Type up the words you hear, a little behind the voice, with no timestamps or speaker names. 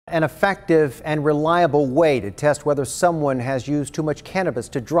An effective and reliable way to test whether someone has used too much cannabis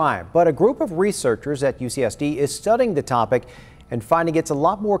to drive. But a group of researchers at UCSD is studying the topic and finding it's a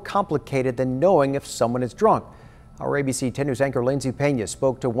lot more complicated than knowing if someone is drunk. Our ABC 10 News anchor Lindsay Pena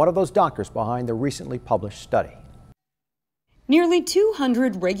spoke to one of those doctors behind the recently published study. Nearly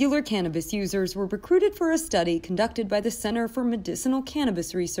 200 regular cannabis users were recruited for a study conducted by the Center for Medicinal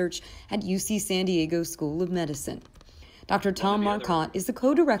Cannabis Research at UC San Diego School of Medicine. Dr. Tom Marcotte is the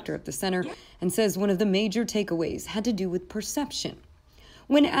co-director of the center and says one of the major takeaways had to do with perception.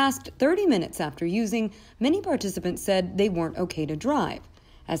 When asked 30 minutes after using, many participants said they weren't okay to drive.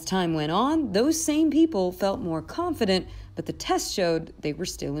 As time went on, those same people felt more confident, but the test showed they were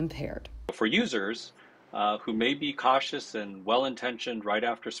still impaired. For users who may be cautious and well-intentioned right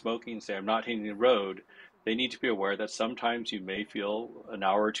after smoking, say, I'm not hitting the road, they need to be aware that sometimes you may feel an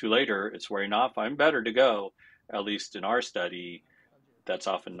hour or two later, it's wearing off, I'm better to go. At least in our study, that's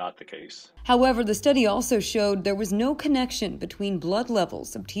often not the case. However, the study also showed there was no connection between blood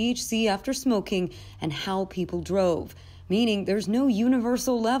levels of THC after smoking and how people drove, meaning there's no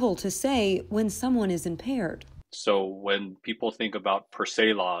universal level to say when someone is impaired. So when people think about per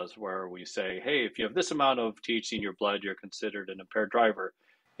se laws where we say, hey, if you have this amount of THC in your blood, you're considered an impaired driver,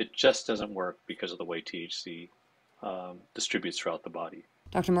 it just doesn't work because of the way THC distributes throughout the body.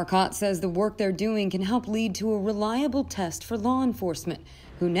 Dr. Marcotte says the work they're doing can help lead to a reliable test for law enforcement,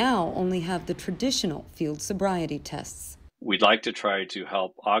 who now only have the traditional field sobriety tests. We'd like to try to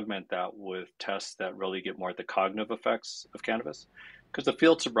help augment that with tests that really get more at the cognitive effects of cannabis, because the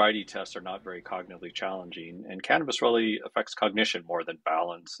field sobriety tests are not very cognitively challenging, and cannabis really affects cognition more than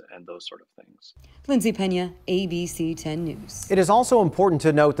balance and those sort of things. Lindsay Pena, ABC 10 News. It is also important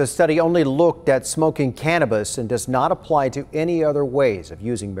to note the study only looked at smoking cannabis and does not apply to any other ways of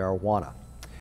using marijuana.